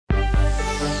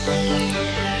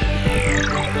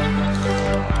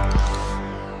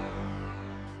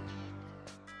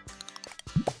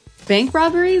Bank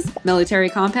robberies, military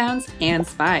compounds, and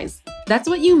spies. That's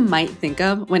what you might think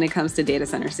of when it comes to data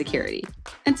center security.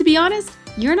 And to be honest,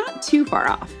 you're not too far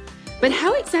off. But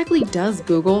how exactly does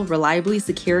Google reliably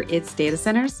secure its data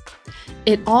centers?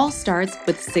 It all starts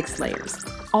with 6 layers,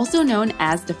 also known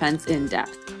as defense in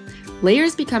depth.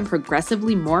 Layers become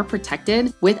progressively more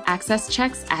protected with access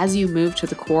checks as you move to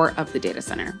the core of the data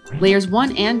center. Layers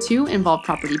 1 and 2 involve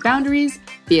property boundaries,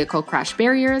 vehicle crash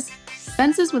barriers,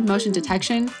 fences with motion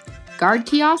detection, guard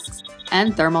kiosks,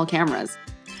 and thermal cameras.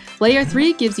 Layer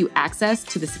 3 gives you access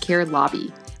to the secure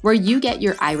lobby, where you get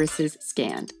your irises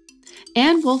scanned.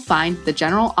 And we'll find the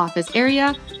general office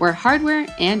area where hardware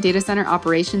and data center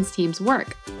operations teams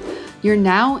work. You're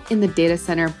now in the data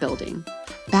center building.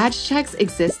 Badge checks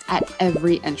exist at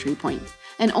every entry point,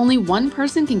 and only one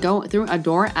person can go through a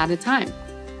door at a time.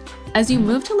 As you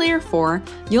move to layer 4,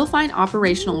 you'll find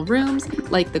operational rooms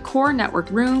like the core network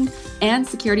room and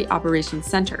security operations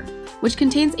center, which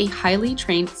contains a highly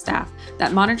trained staff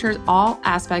that monitors all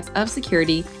aspects of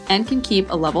security and can keep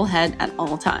a level head at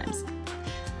all times.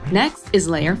 Next is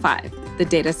layer 5, the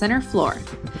data center floor.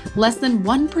 Less than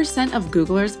 1% of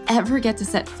Googlers ever get to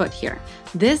set foot here.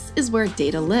 This is where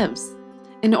data lives.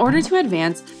 In order to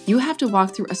advance, you have to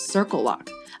walk through a circle lock,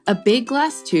 a big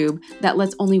glass tube that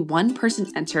lets only one person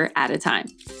enter at a time.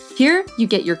 Here, you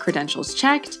get your credentials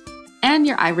checked and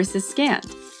your irises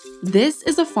scanned. This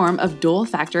is a form of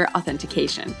dual-factor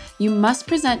authentication. You must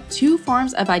present 2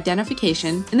 forms of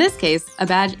identification, in this case, a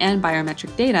badge and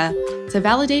biometric data, to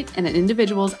validate an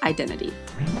individual's identity.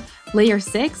 Layer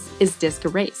 6 is disk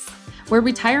erase, where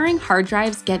retiring hard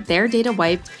drives get their data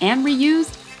wiped and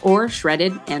reused or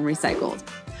shredded and recycled.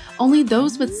 Only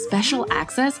those with special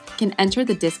access can enter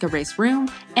the disk erase room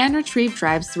and retrieve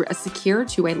drives through a secure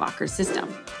 2-way locker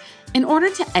system. In order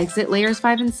to exit layers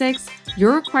 5 and 6,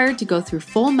 you're required to go through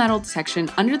full metal detection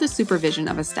under the supervision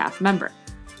of a staff member.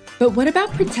 But what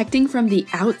about protecting from the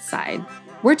outside?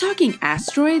 We're talking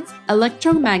asteroids,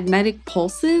 electromagnetic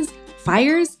pulses,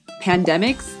 fires,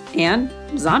 pandemics, and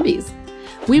zombies.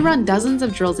 We run dozens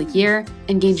of drills a year,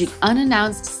 engaging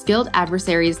unannounced, skilled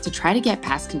adversaries to try to get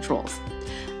past controls.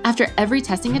 After every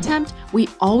testing attempt, we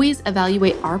always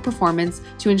evaluate our performance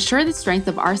to ensure the strength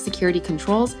of our security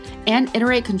controls and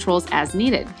iterate controls as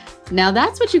needed. Now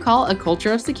that's what you call a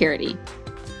culture of security.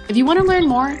 If you want to learn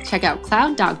more, check out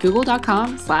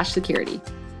cloud.google.com/security.